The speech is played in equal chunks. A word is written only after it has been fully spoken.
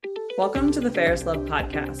Welcome to the Ferris Love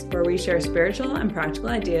Podcast, where we share spiritual and practical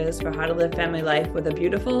ideas for how to live family life with a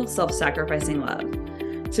beautiful, self-sacrificing love.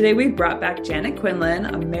 Today, we've brought back Janet Quinlan,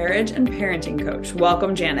 a marriage and parenting coach.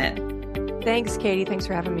 Welcome, Janet. Thanks, Katie. Thanks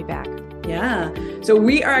for having me back. Yeah. So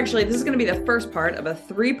this is going to be the first part of a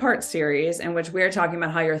 3-part series in which we are talking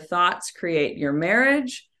about how your thoughts create your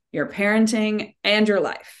marriage, your parenting, and your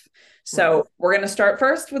life. So we're going to start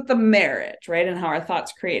first with the marriage, right? And how our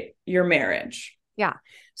thoughts create your marriage. Yeah.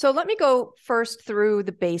 So let me go first through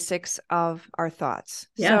the basics of our thoughts.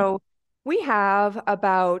 Yeah. So we have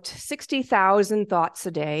about 60,000 thoughts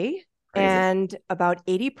a day, Crazy. and about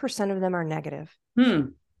 80% of them are negative. Hmm.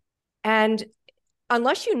 And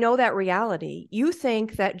unless you know that reality, you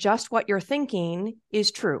think that just what you're thinking is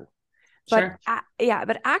true. Sure.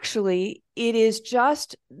 But actually, it is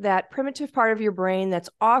just that primitive part of your brain that's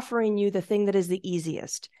offering you the thing that is the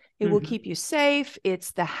easiest. It will keep you safe.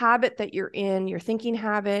 It's the habit that you're in, your thinking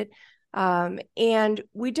habit. And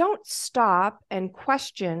we don't stop and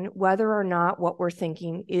question whether or not what we're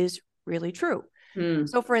thinking is really true.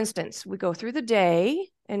 So for instance, we go through the day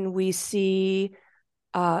and we see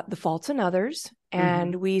the faults in others,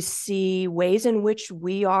 and we see ways in which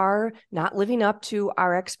we are not living up to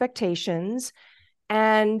our expectations.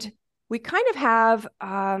 And we kind of have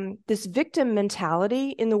this victim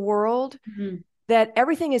mentality in the world, that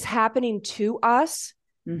everything is happening to us,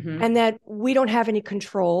 and that we don't have any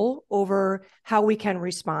control over how we can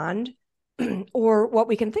respond or what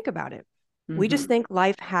we can think about it. We just think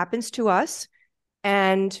life happens to us,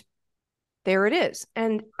 and there it is.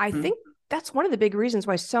 And I think that's one of the big reasons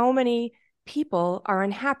why so many people are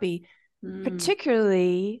unhappy,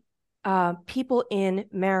 particularly people in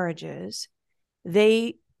marriages.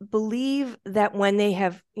 They believe that when they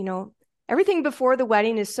have, everything before the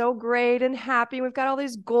wedding is so great and happy, we've got all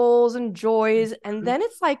these goals and joys. And then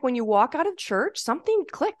it's like when you walk out of church, something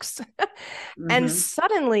clicks. And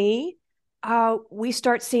suddenly we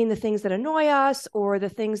start seeing the things that annoy us or the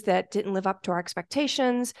things that didn't live up to our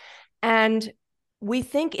expectations. And we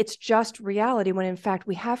think it's just reality when in fact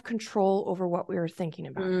we have control over what we were thinking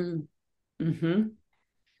about.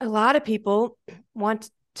 A lot of people want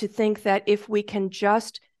to think that if we can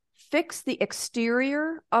just fix the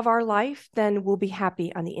exterior of our life, then we'll be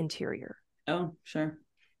happy on the interior. Oh, sure.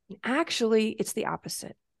 Actually, it's the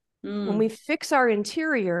opposite. When we fix our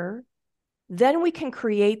interior, then we can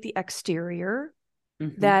create the exterior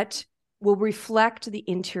that will reflect the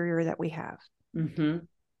interior that we have.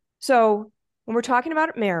 So when we're talking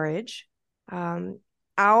about marriage,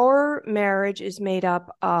 our marriage is made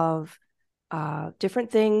up of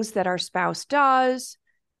different things that our spouse does,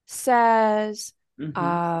 says,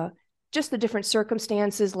 just the different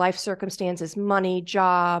circumstances, life circumstances, money,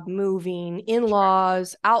 job, moving,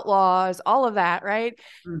 in-laws, outlaws, all of that, right?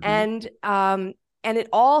 And it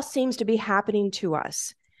all seems to be happening to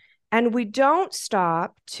us. And we don't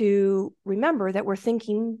stop to remember that we're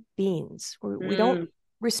thinking beings. We don't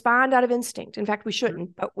respond out of instinct. In fact, we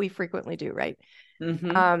shouldn't, but we frequently do, right?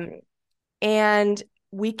 And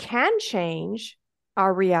we can change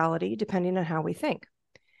our reality depending on how we think.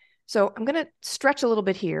 So I'm going to stretch a little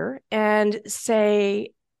bit here and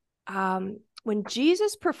say, when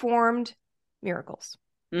Jesus performed miracles,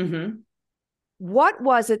 what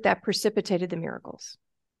was it that precipitated the miracles?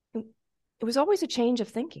 It was always a change of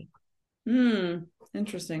thinking.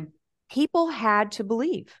 Interesting. People had to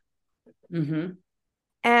believe.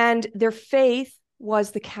 And their faith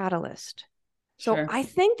was the catalyst. So I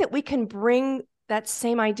think that we can bring that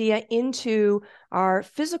same idea into our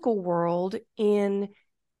physical world in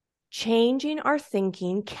changing our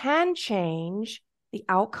thinking can change the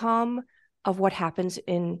outcome of what happens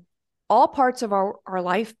in all parts of our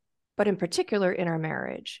life, but in particular in our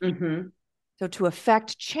marriage. So to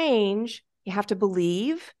affect change, you have to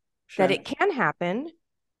believe that it can happen,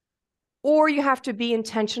 or you have to be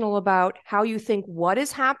intentional about how you think what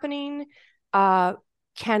is happening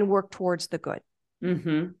can work towards the good.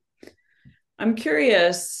 I'm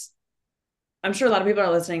curious. I'm sure a lot of people are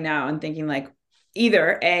listening now and thinking like,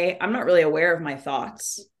 either A, I'm not really aware of my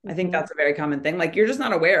thoughts. I think that's a very common thing. Like you're just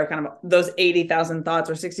not aware of kind of those 80,000 thoughts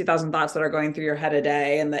or 60,000 thoughts that are going through your head a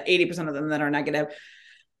day, and the 80% of them that are negative.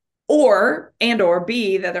 Or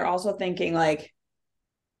B, that they're also thinking like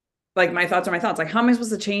my thoughts are my thoughts. Like, how am I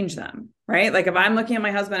supposed to change them? Right? Like if I'm looking at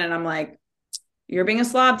my husband and I'm like, you're being a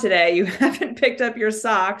slob today, you haven't picked up your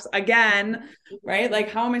socks again, right? Like,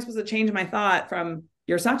 how am I supposed to change my thought from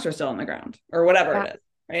your socks are still on the ground or whatever it is,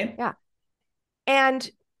 right? Yeah. And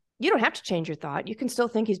you don't have to change your thought. You can still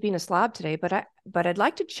think he's being a slob today, but I'd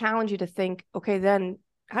like to challenge you to think, okay, then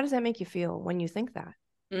how does that make you feel when you think that?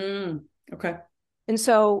 Okay. And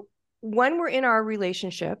so when we're in our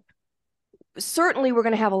relationship, certainly we're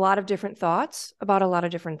going to have a lot of different thoughts about a lot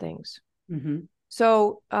of different things. Mm-hmm.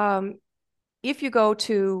 So if you go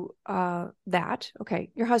to that,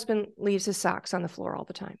 okay, your husband leaves his socks on the floor all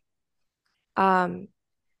the time.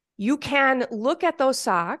 You can look at those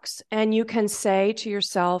socks and you can say to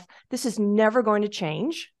yourself, this is never going to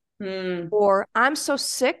change. Or I'm so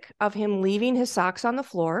sick of him leaving his socks on the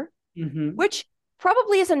floor, which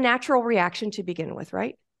probably is a natural reaction to begin with,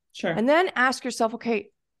 right? Sure. And then ask yourself, okay,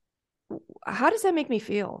 how does that make me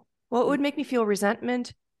feel? Well, it would make me feel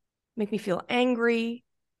resentment, make me feel angry.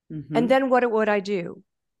 And then what would I do?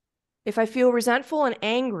 If I feel resentful and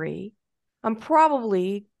angry, I'm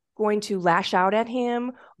probably going to lash out at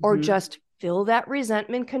him or just fill that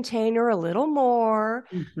resentment container a little more.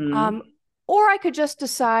 Or I could just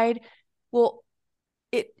decide, well,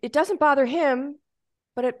 it doesn't bother him,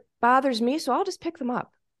 but it bothers me, so I'll just pick them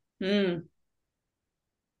up. There's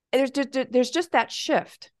just that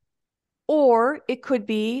shift. Or it could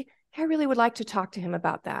be, I really would like to talk to him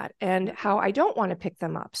about that and how I don't want to pick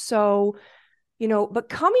them up. So, but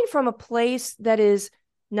coming from a place that is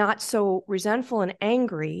not so resentful and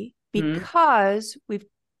angry because we've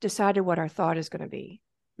decided what our thought is going to be.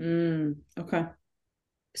 Okay.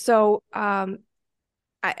 So,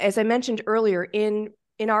 as I mentioned earlier, in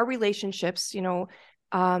our relationships,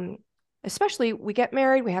 especially we get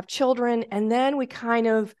married, we have children, and then we kind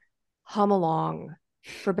of hum along,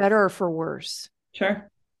 for better or for worse. Sure.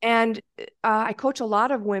 And I coach a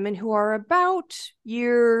lot of women who are about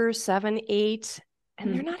year 7, 8,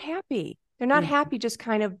 and they're not happy. They're not happy just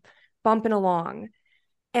kind of bumping along.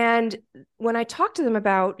 And when I talk to them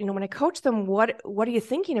about, when I coach them, what are you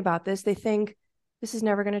thinking about this? They think, this is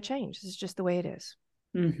never going to change. This is just the way it is.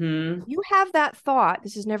 You have that thought,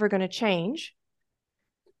 this is never going to change.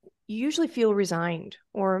 You usually feel resigned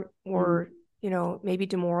or maybe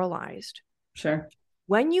demoralized. Sure.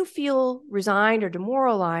 When you feel resigned or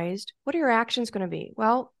demoralized, what are your actions going to be?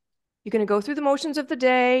 Well, you're going to go through the motions of the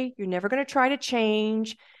day. You're never going to try to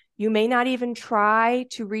change. You may not even try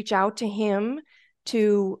to reach out to him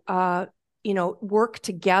to, work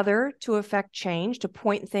together to affect change, to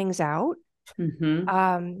point things out.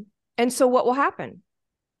 And so what will happen?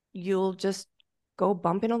 You'll just go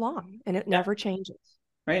bumping along and it never changes.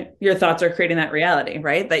 Right. Your thoughts are creating that reality,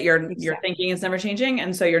 right? That your thinking is never changing.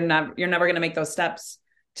 And so you're never going to make those steps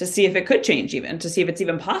to see if it could change, even to see if it's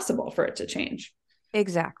even possible for it to change.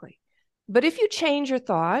 Exactly. But if you change your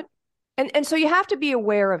thought, and so you have to be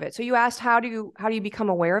aware of it. So you asked, how do you become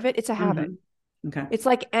aware of it? It's a habit. Okay. It's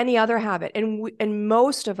like any other habit. And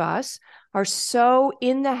most of us are so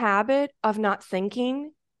in the habit of not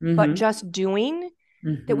thinking, but just doing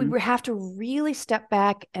that we have to really step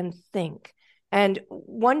back and think. And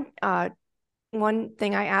one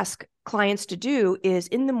thing I ask clients to do is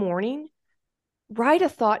in the morning, write a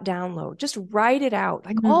thought download, just write it out,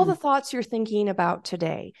 like all the thoughts you're thinking about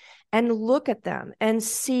today, and look at them and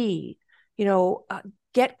see,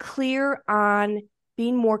 get clear on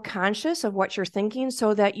being more conscious of what you're thinking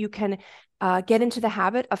so that you can get into the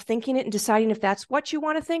habit of thinking it and deciding if that's what you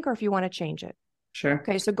want to think or if you want to change it. Sure.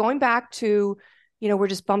 Okay. So going back to, we're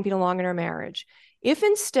just bumping along in our marriage. If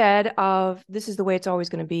instead of this is the way it's always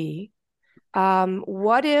going to be,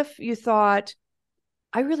 what if you thought,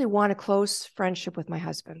 I really want a close friendship with my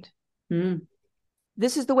husband.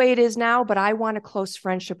 This is the way it is now, but I want a close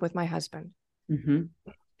friendship with my husband.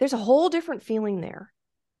 There's a whole different feeling there,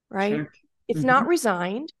 right? Sure. It's not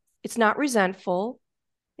resigned. It's not resentful.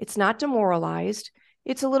 It's not demoralized.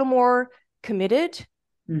 It's a little more committed,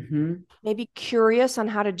 maybe curious on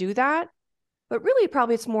how to do that. But really,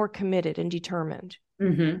 probably it's more committed and determined.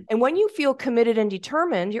 And when you feel committed and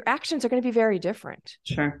determined, your actions are going to be very different.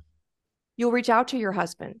 Sure. You'll reach out to your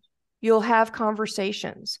husband. You'll have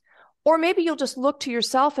conversations. Or maybe you'll just look to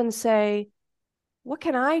yourself and say, what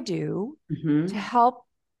can I do to help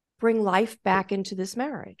bring life back into this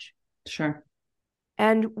marriage? Sure.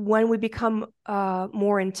 And when we become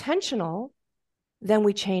more intentional, then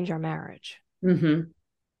we change our marriage.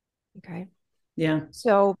 Okay. Yeah.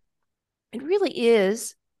 So it really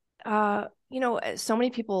is, so many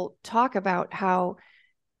people talk about how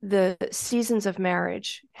the seasons of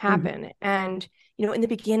marriage happen. And, in the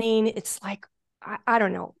beginning, it's like, I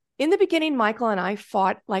don't know. In the beginning, Michael and I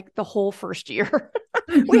fought like the whole first year.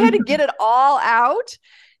 We had to get it all out.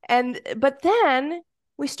 But then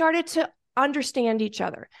we started to understand each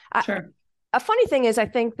other. Sure. A funny thing is, I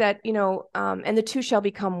think that, and the two shall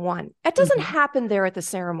become one. That doesn't happen there at the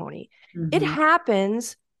ceremony. It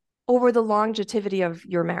happens over the longevity of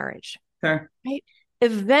your marriage. Sure. Right?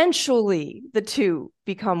 Eventually, the two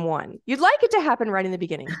become one. You'd like it to happen right in the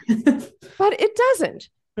beginning, but it doesn't.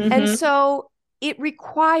 And so it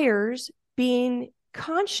requires being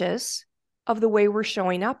conscious of the way we're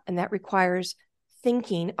showing up, and that requires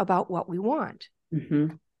thinking about what we want.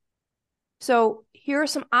 Mm-hmm. So here are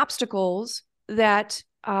some obstacles that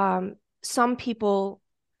some people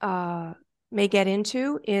may get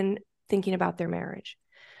into in thinking about their marriage.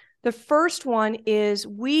 The first one is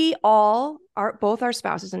we all are, both our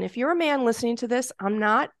spouses, and if you're a man listening to this, I'm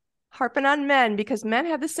not harping on men because men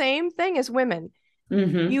have the same thing as women.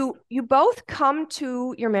 Mm-hmm. You both come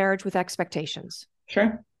to your marriage with expectations.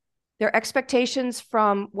 Sure. They're expectations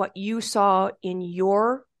from what you saw in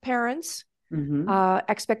your parents, Mm-hmm.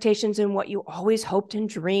 expectations in what you always hoped and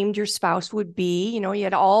dreamed your spouse would be. You know, you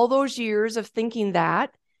had all those years of thinking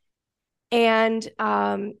that. And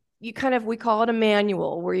you kind of, we call it a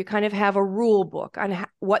manual, where you kind of have a rule book on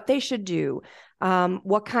what they should do,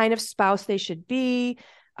 what kind of spouse they should be,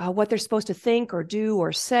 what they're supposed to think or do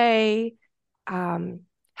or say,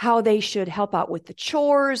 how they should help out with the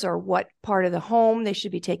chores or what part of the home they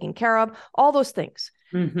should be taking care of, all those things.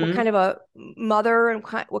 Mm-hmm. What kind of a mother and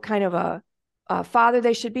what kind of a father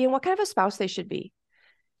they should be, and what kind of a spouse they should be.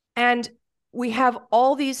 And we have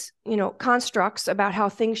all these, you know, constructs about how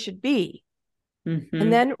things should be. Mm-hmm.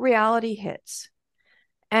 And then reality hits.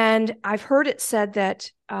 And I've heard it said that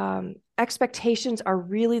expectations are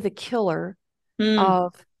really the killer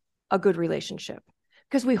of a good relationship,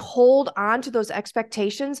 because we hold on to those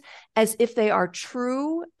expectations as if they are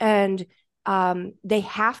true and they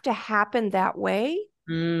have to happen that way,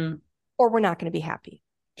 or we're not going to be happy.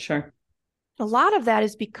 Sure. A lot of that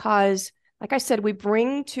is because, like I said, we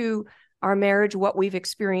bring to our marriage what we've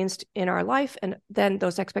experienced in our life and then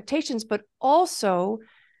those expectations, but also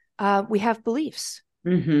we have beliefs.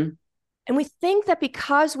 Mm-hmm. And we think that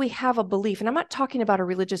because we have a belief, and I'm not talking about a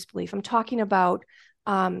religious belief, I'm talking about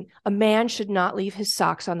a man should not leave his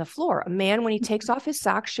socks on the floor. A man, when he takes off his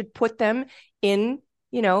socks, should put them in,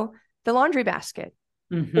 you know, the laundry basket.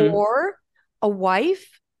 Mm-hmm. Or a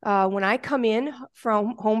wife, when I come in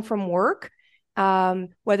from home from work,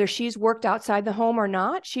 whether she's worked outside the home or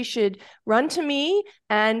not, she should run to me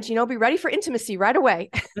and, you know, be ready for intimacy right away.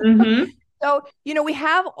 Mm-hmm. So, you know, we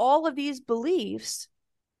have all of these beliefs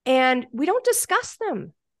and we don't discuss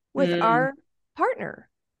them with our partner.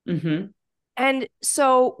 Mm-hmm. And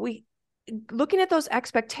so we, looking at those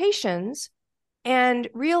expectations and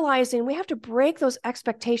realizing we have to break those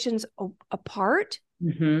expectations apart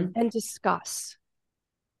and discuss.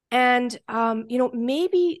 And, you know,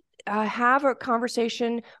 maybe have a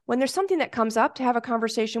conversation when there's something that comes up, to have a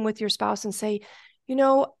conversation with your spouse and say, you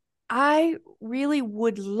know, I really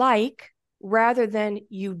would like, rather than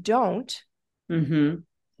you don't,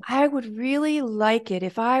 I would really like it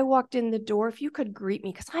if I walked in the door, if you could greet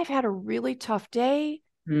me, because I've had a really tough day.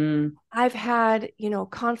 I've had, you know,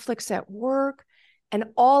 conflicts at work, and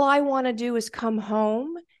all I want to do is come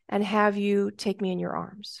home and have you take me in your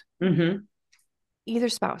arms. Either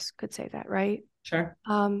spouse could say that, right? Sure.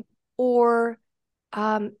 Or,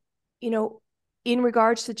 you know, in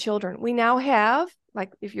regards to children, we now have,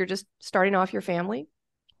 like, if you're just starting off your family,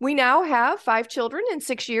 we now have 5 children in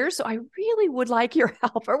 6 years. So I really would like your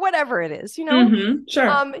help, or whatever it is, you know?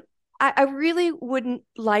 Sure. I really wouldn't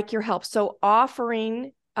like your help. So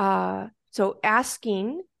offering, so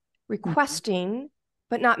asking, requesting,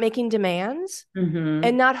 but not making demands,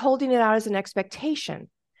 and not holding it out as an expectation.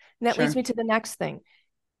 And that leads me to the next thing.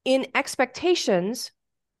 In expectations,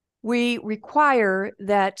 we require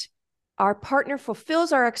that our partner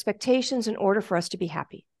fulfills our expectations in order for us to be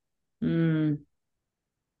happy. When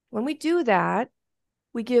we do that,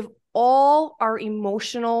 we give all our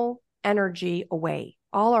emotional energy away,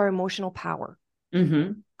 all our emotional power.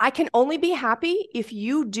 I can only be happy if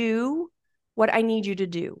you do what I need you to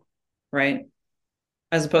do. Right.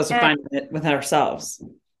 As opposed to finding it with ourselves.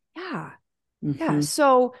 Yeah. Yeah.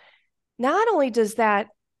 So not only does that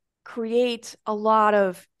create a lot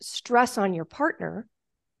of stress on your partner,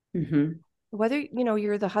 whether, you know,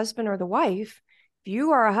 you're the husband or the wife, if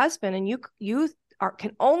you are a husband and you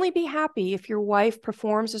can only be happy if your wife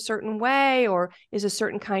performs a certain way, or is a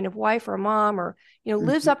certain kind of wife or a mom, or, you know,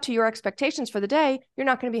 lives up to your expectations for the day, you're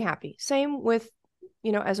not going to be happy. Same with,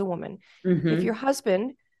 you know, as a woman. If your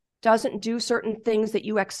husband doesn't do certain things that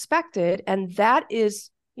you expected, and that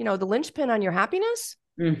is, you know, the linchpin on your happiness,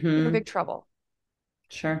 you're in big trouble.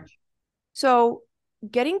 Sure. So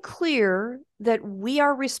getting clear that we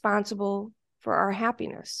are responsible for our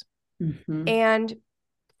happiness. And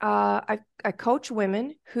I coach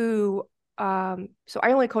women who, so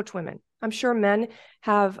I only coach women. I'm sure men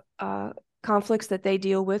have conflicts that they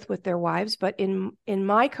deal with their wives, but in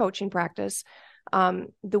my coaching practice,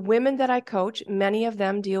 the women that I coach, many of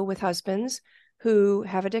them deal with husbands who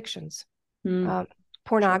have addictions,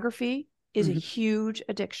 pornography, is a huge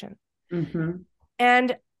addiction. Mm-hmm.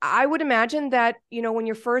 And I would imagine that, when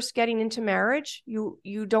you're first getting into marriage,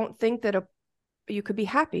 you don't think that you could be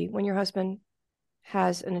happy when your husband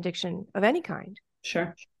has an addiction of any kind.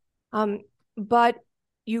 Sure. But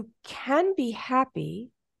you can be happy.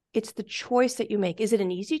 It's the choice that you make. Is it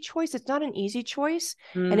an easy choice? It's not an easy choice.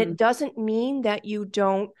 And it doesn't mean that you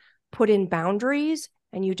don't put in boundaries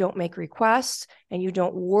and you don't make requests and you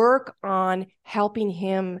don't work on helping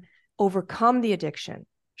him overcome the addiction.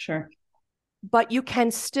 Sure. But you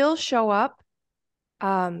can still show up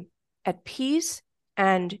at peace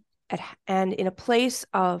and in a place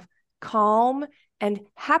of calm and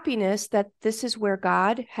happiness, that this is where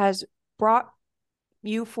God has brought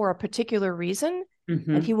you for a particular reason,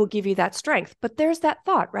 and he will give you that strength. But there's that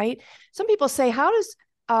thought, right? Some people say, how does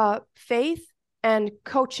faith and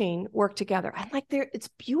coaching work together? I'm like, it's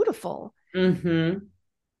beautiful.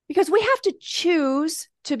 Because we have to choose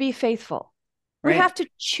to be faithful. Right. We have to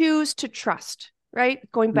choose to trust, right?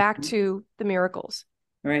 Going back to the miracles.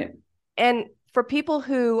 Right. And for people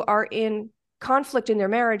who are in conflict in their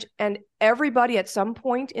marriage, and everybody at some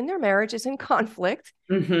point in their marriage is in conflict,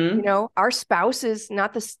 our spouse is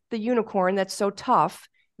not the unicorn that's so tough.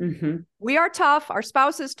 We are tough, our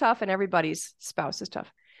spouse is tough, and everybody's spouse is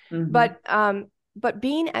tough. But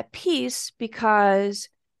being at peace because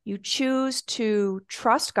you choose to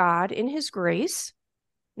trust God in his grace,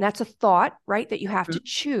 and that's a thought, right, that you have to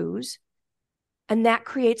choose, and that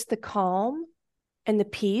creates the calm and the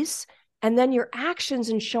peace. And then your actions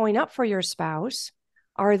in showing up for your spouse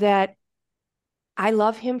are that I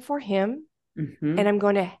love him for him, and I'm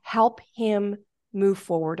going to help him move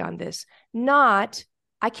forward on this. Not,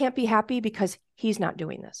 I can't be happy because he's not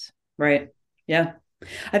doing this. Right. Yeah.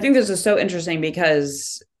 I think this is so interesting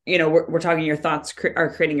because, we're talking your thoughts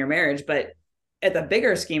are creating your marriage, but at the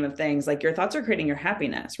bigger scheme of things, like your thoughts are creating your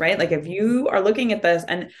happiness, right? Like if you are looking at this,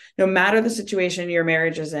 and no matter the situation your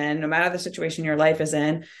marriage is in, no matter the situation your life is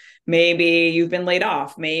in, maybe you've been laid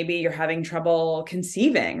off, maybe you're having trouble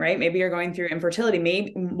conceiving, right? Maybe you're going through infertility,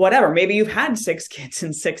 maybe whatever, maybe you've had 6 kids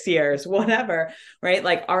in 6 years, whatever, right?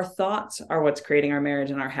 Like our thoughts are what's creating our marriage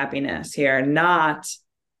and our happiness here, not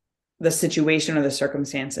the situation or the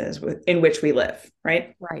circumstances in which we live,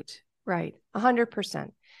 right? Right.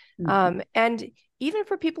 100%. And even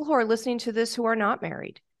for people who are listening to this who are not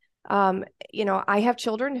married, I have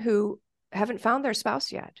children who haven't found their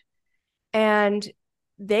spouse yet. And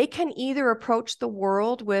they can either approach the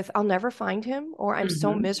world with, I'll never find him, or I'm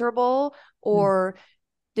so miserable, or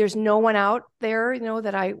there's no one out there,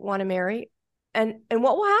 that I want to marry. And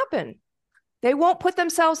what will happen? They won't put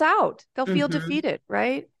themselves out. They'll feel defeated,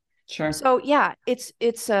 right? Sure. So yeah, it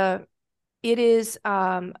is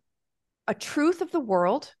a truth of the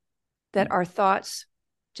world that our thoughts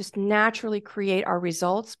just naturally create our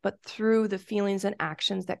results, but through the feelings and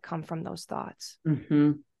actions that come from those thoughts.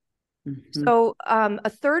 So a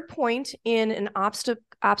third point in an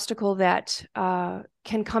obstacle that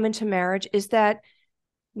can come into marriage is that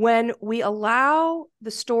when we allow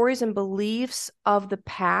the stories and beliefs of the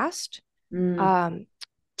past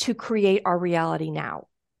to create our reality now.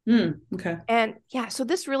 Okay. And yeah, so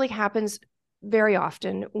this really happens very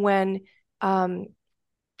often when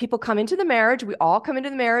people come into the marriage. We all come into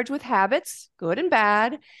the marriage with habits, good and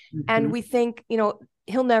bad. And we think,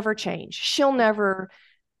 he'll never change. She'll never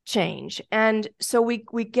change. And so we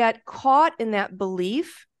get caught in that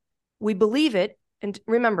belief. We believe it. And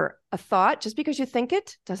remember, a thought, just because you think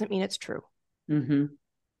it, doesn't mean it's true.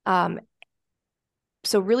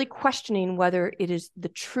 So really questioning whether it is the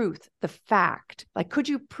truth, the fact. Like, could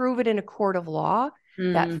you prove it in a court of law?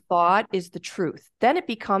 That thought is the truth. Then it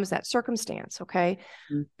becomes that circumstance, okay?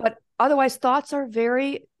 But otherwise, thoughts are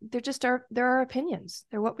they're our opinions.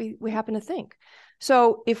 They're what we happen to think.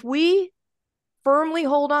 So if we firmly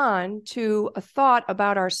hold on to a thought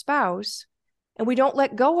about our spouse and we don't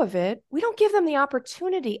let go of it, we don't give them the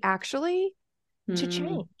opportunity actually to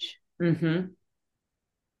change.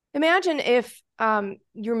 Imagine if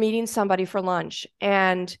you're meeting somebody for lunch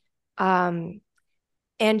and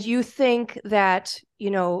you think that,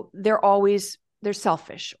 they're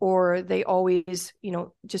selfish, or they always,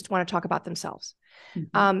 just want to talk about themselves.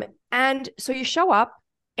 And so you show up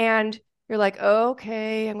and you're like,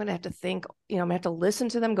 okay, I'm going to have to think, I'm going to have to listen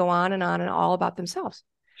to them go on and all about themselves.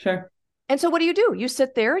 Sure. And so what do? You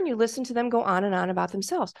sit there and you listen to them go on and on about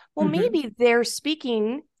themselves. Well, maybe they're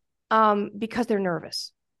speaking because they're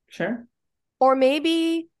nervous. Sure. Or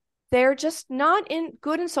maybe they're just not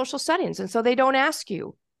good in social settings. And so they don't ask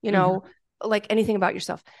you, like anything about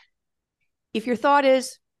yourself. If your thought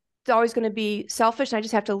is, it's always going to be selfish and I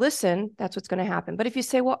just have to listen, that's what's going to happen. But if you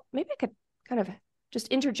say, well, maybe I could kind of just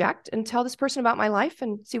interject and tell this person about my life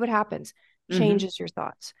and see what happens. Changes your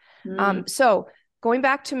thoughts. So going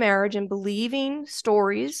back to marriage and believing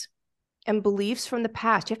stories and beliefs from the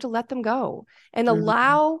past, you have to let them go and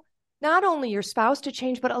allow not only your spouse to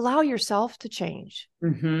change, but allow yourself to change.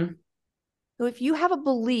 So if you have a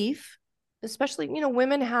belief, especially,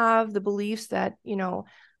 women have the beliefs that,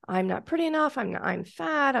 I'm not pretty enough, I'm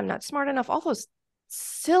fat, I'm not smart enough, all those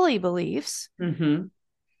silly beliefs. And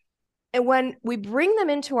when we bring them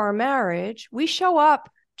into our marriage, we show up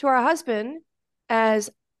to our husband as,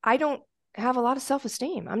 I don't have a lot of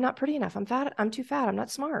self-esteem. I'm not pretty enough. I'm fat. I'm too fat. I'm not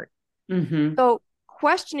smart. So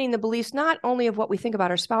questioning the beliefs, not only of what we think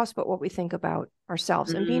about our spouse, but what we think about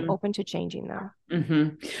ourselves and being open to changing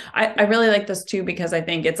them. I really like this too, because I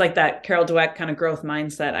think it's like that Carol Dweck kind of growth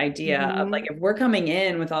mindset idea of like, if we're coming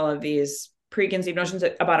in with all of these preconceived notions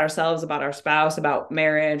about ourselves, about our spouse, about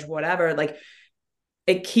marriage, whatever, like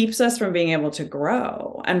it keeps us from being able to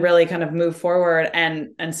grow and really kind of move forward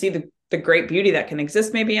and see the great beauty that can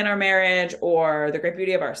exist maybe in our marriage, or the great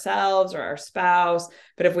beauty of ourselves or our spouse.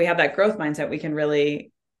 But if we have that growth mindset, we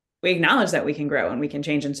acknowledge that we can grow and we can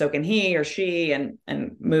change, and so can he or she, and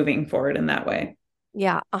moving forward in that way.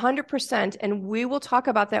 Yeah, 100%. And we will talk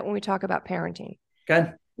about that when we talk about parenting.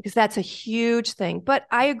 Good. Because that's a huge thing. But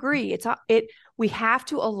I agree. We have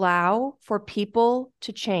to allow for people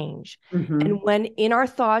to change. And when in our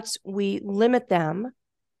thoughts, we limit them,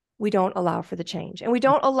 we don't allow for the change. And we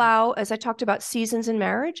don't allow, as I talked about seasons in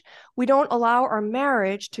marriage, we don't allow our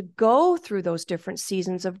marriage to go through those different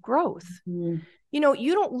seasons of growth. You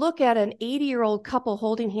don't look at an 80-year-old couple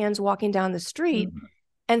holding hands walking down the street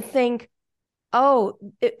and think, oh,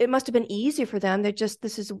 it must have been easy for them.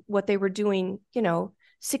 This is what they were doing,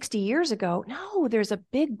 60 years ago. No, there's a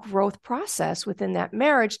big growth process within that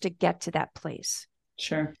marriage to get to that place.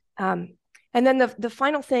 Sure. And then the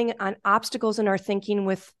final thing on obstacles in our thinking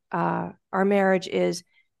with our marriage is,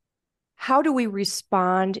 how do we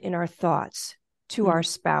respond in our thoughts to our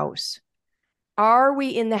spouse? Are we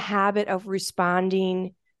in the habit of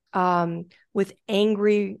responding with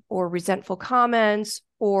angry or resentful comments,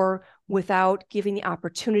 or without giving the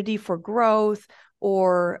opportunity for growth?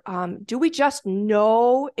 Or do we just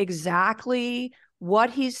know exactly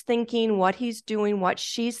what he's thinking, what he's doing, what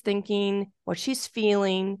she's thinking, what she's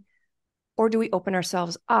feeling? Or do we open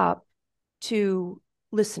ourselves up to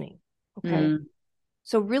listening? Okay.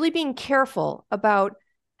 So really being careful about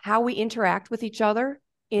how we interact with each other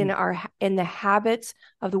in the habits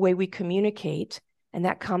of the way we communicate. And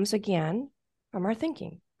that comes again from our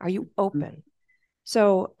thinking. Are you open?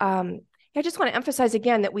 So I just want to emphasize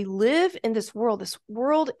again that we live in this world. This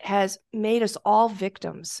world has made us all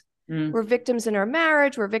victims. We're victims in our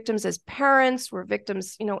marriage. We're victims as parents. We're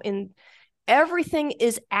victims, in everything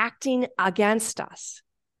is acting against us.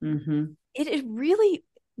 It is really,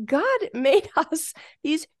 God made us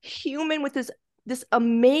these human with this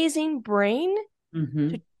amazing brain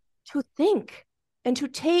to think and to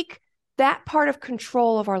take that part of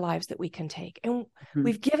control of our lives that we can take. And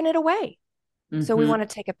we've given it away. So we want to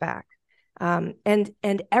take it back. And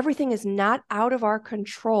everything is not out of our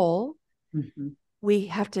control. We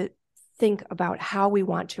have to think about how we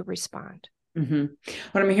want to respond.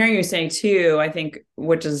 What I'm hearing you say too, I think,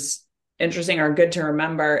 which is interesting or good to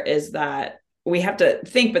remember, is that we have to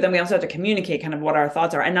think, but then we also have to communicate kind of what our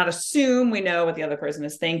thoughts are, and not assume we know what the other person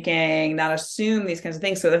is thinking, not assume these kinds of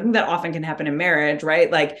things. So I think that often can happen in marriage,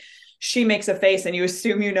 right? Like she makes a face and you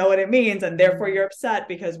assume you know what it means, and therefore you're upset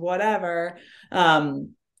because whatever,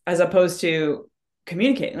 as opposed to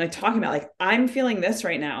communicating, like talking about, like, I'm feeling this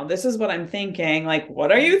right now. This is what I'm thinking. Like,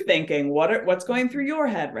 what are you thinking? What's going through your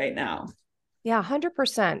head right now? Yeah,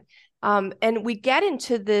 100%. And we get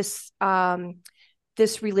into this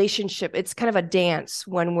relationship. It's kind of a dance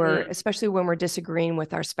when especially when we're disagreeing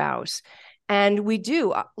with our spouse. And we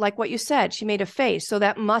do, like what you said, she made a face. So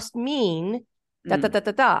that must mean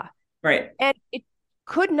da. Right. And it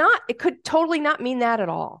could totally not mean that at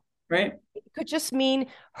all. Right. It could just mean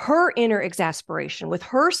her inner exasperation with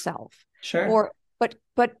herself. Sure.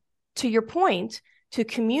 But to your point, to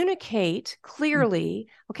communicate clearly,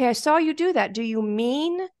 okay, I saw you do that. Do you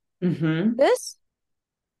mean this?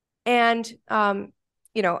 And,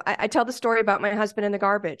 I tell the story about my husband and the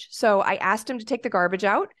garbage. So I asked him to take the garbage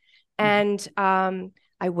out, and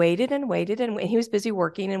I waited and waited, and he was busy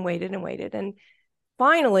working, and waited and waited. And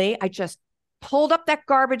finally, I just pulled up that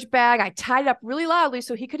garbage bag. I tied it up really loudly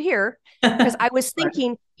so he could hear, because I was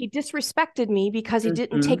thinking he disrespected me because he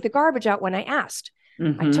didn't take the garbage out when I asked.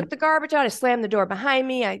 I took the garbage out. I slammed the door behind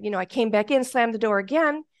me. I came back in, slammed the door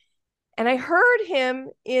again. And I heard him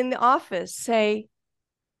in the office say,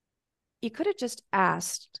 "You could have just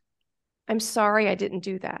asked. I'm sorry I didn't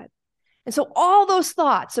do that. And so all those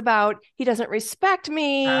thoughts about he doesn't respect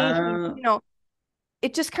me, Uh,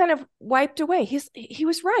 it just kind of wiped away. He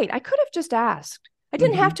was right. I could have just asked. I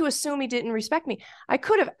didn't have to assume he didn't respect me. I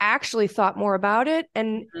could have actually thought more about it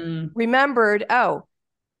and remembered, oh,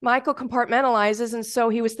 Michael compartmentalizes. And so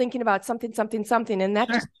he was thinking about something, something, something. And that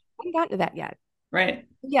Sure. just hadn't gotten to that yet. Right.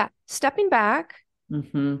 Yeah. Stepping back,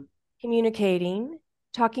 Mm-hmm. communicating,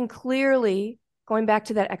 talking clearly, going back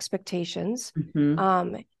to that expectations,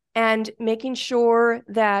 Mm-hmm. and making sure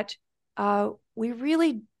that we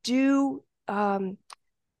really do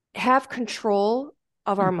have control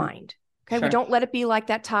of our Mm-hmm. mind. Okay. We Sure. don't let it be like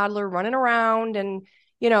that toddler running around and,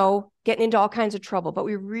 getting into all kinds of trouble, but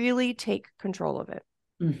we really take control of it.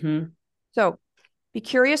 Mm-hmm. So be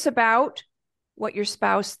curious about what your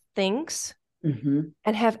spouse thinks Mm-hmm.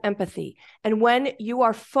 and have empathy. And when you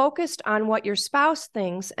are focused on what your spouse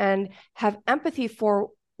thinks and have empathy for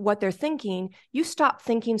what they're thinking, you stop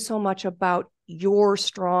thinking so much about your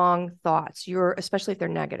strong thoughts, especially if they're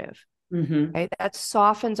negative. Mm-hmm. Okay? That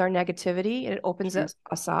softens our negativity and it opens Sure.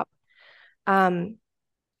 us up.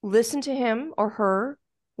 Listen to him or her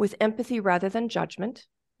with empathy rather than judgment.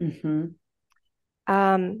 Mm-hmm.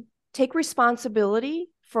 Take responsibility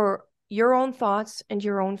for your own thoughts and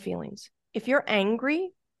your own feelings. If you're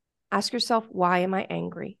angry, ask yourself, why am I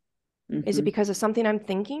angry? Is it Mm-hmm. because of something I'm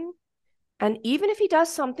thinking? And even if he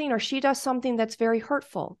does something or she does something that's very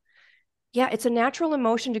hurtful, yeah, it's a natural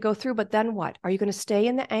emotion to go through, but then what? Are you going to stay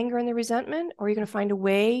in the anger and the resentment, or are you going to find a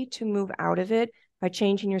way to move out of it by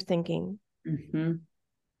changing your thinking? Mm-hmm.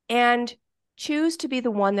 And choose to be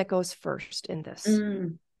the one that goes first in this.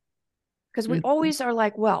 Because we Mm-hmm. always are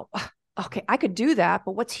like, well, okay, I could do that,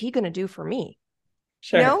 but what's he going to do for me? You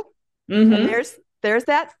Sure. know? And Mm-hmm. there's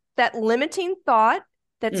that limiting thought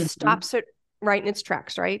that Mm-hmm. stops it right in its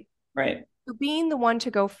tracks, right? Right. So being the one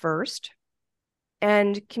to go first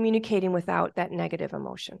and communicating without that negative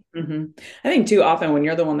emotion. Mm-hmm. I think too often when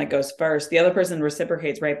you're the one that goes first, the other person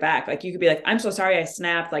reciprocates right back. Like you could be like, I'm so sorry I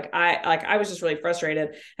snapped. I was just really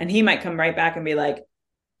frustrated. And he might come right back and be like,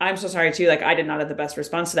 I'm so sorry too. Like I did not have the best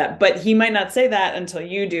response to that, but he might not say that until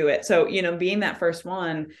you do it. So, being that first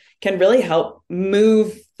one can really help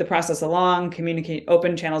move the process along, communicate,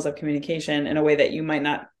 open channels of communication in a way that you might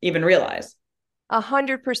not even realize.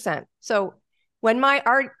 100%. So when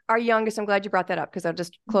our youngest, I'm glad you brought that up because I'll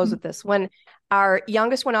just close Mm-hmm. with this. When our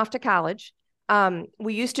youngest went off to college,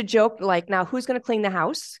 we used to joke like, now who's going to clean the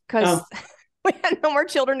house? Because Oh, we had no more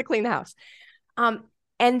children to clean the house.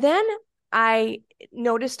 And then I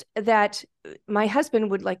noticed that my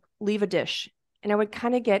husband would like leave a dish and I would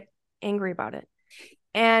kind of get angry about it.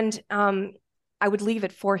 And I would leave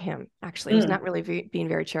it for him. Actually, I was not really being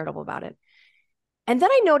very charitable about it. And then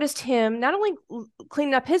I noticed him not only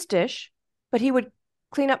cleaning up his dish, but he would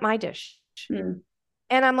clean up my dish. Mm.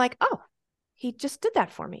 And I'm like, oh, he just did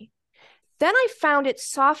that for me. Then I found it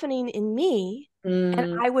softening in me and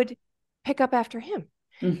Mm. I would pick up after him.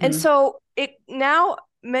 And Mm-hmm. so it now,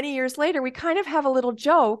 many years later, we kind of have a little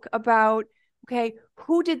joke about, okay,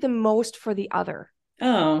 who did the most for the other?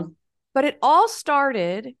 Oh. But it all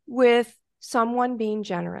started with someone being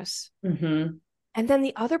generous. Mm-hmm. And then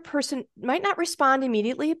the other person might not respond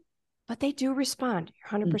immediately, but they do respond.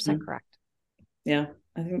 You're 100% Mm-hmm. correct. Yeah.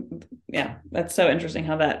 I think, yeah, that's so interesting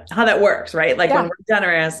how that works, right? Like when Yeah. we're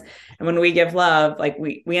generous and when we give love, like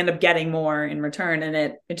we end up getting more in return, and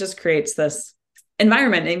it just creates this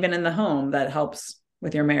environment, even in the home, that helps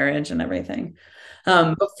with your marriage and everything.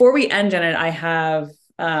 Yeah. Before we end, Janet, I have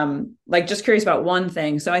like just curious about one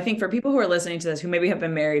thing. So I think for people who are listening to this, who maybe have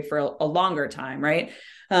been married for a longer time, right?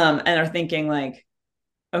 And are thinking like,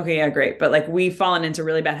 okay, yeah, great. But like we've fallen into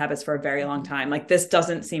really bad habits for a very long time. Like this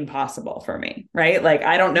doesn't seem possible for me, right? Like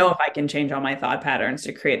I don't know if I can change all my thought patterns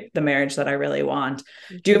to create the marriage that I really want.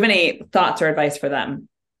 Do you have any thoughts or advice for them?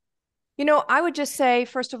 I would just say,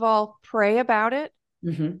 first of all, pray about it.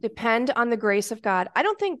 Mm-hmm. Depend on the grace of God. I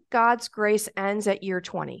don't think God's grace ends at year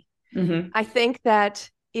 20. Mm-hmm. I think that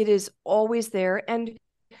it is always there. And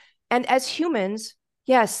as humans,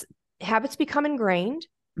 yes, habits become ingrained.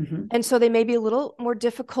 Mm-hmm. And so they may be a little more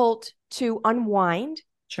difficult to unwind,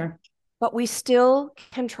 Sure. but we still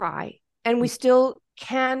can try and we still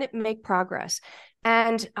can make progress.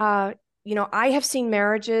 And, I have seen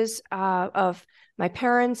marriages of my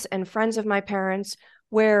parents and friends of my parents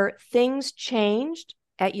where things changed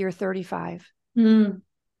at year 35. Mm.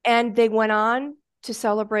 And they went on to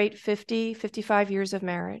celebrate 50, 55 years of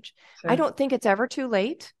marriage. I Sure. don't think it's ever too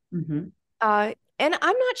late. Mm-hmm. And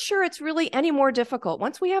I'm not sure it's really any more difficult.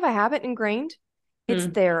 Once we have a habit ingrained, it's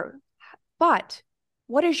Mm. there. But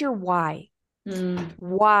what is your why? Mm.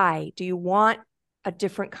 Why do you want a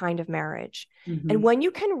different kind of marriage. Mm-hmm. And when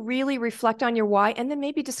you can really reflect on your why and then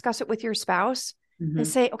maybe discuss it with your spouse and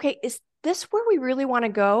say, okay, is this where we really want to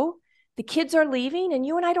go? The kids are leaving and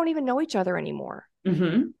you and I don't even know each other anymore.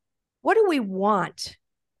 What do we want?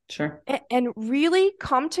 Sure. And really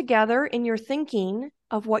come together in your thinking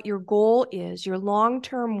of what your goal is, your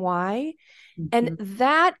long-term why. And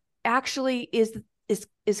that actually is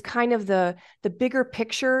kind of the bigger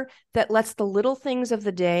picture that lets the little things of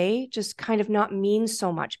the day just kind of not mean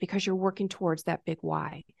so much because you're working towards that big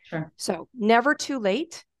why. Sure. So never too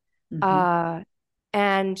late.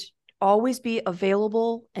 And always be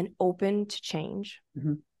available and open to change.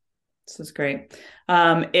 This is great.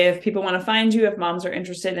 If people want to find you, if moms are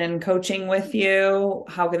interested in coaching with you,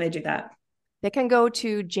 how can they do that? They can go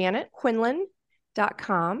to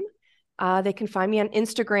janetquinlan.com. They can find me on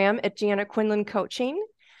Instagram at Janet Quinlan Coaching.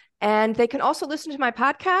 And they can also listen to my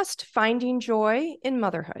podcast, Finding Joy in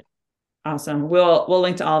Motherhood. Awesome. We'll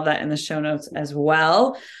link to all of that in the show notes as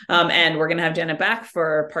well. And we're going to have Janet back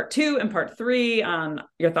for part 2 and part 3 on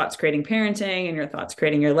your thoughts creating parenting and your thoughts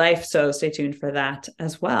creating your life. So stay tuned for that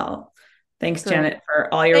as well. Thanks, Great. Janet,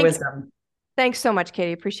 for all your wisdom. Thanks so much,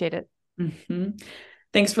 Katie. Appreciate it.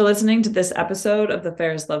 Thanks for listening to this episode of the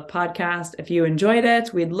Fairest Love podcast. If you enjoyed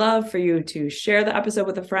it, we'd love for you to share the episode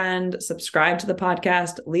with a friend, subscribe to the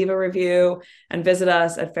podcast, leave a review, and visit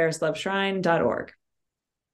us at fairestloveshrine.org.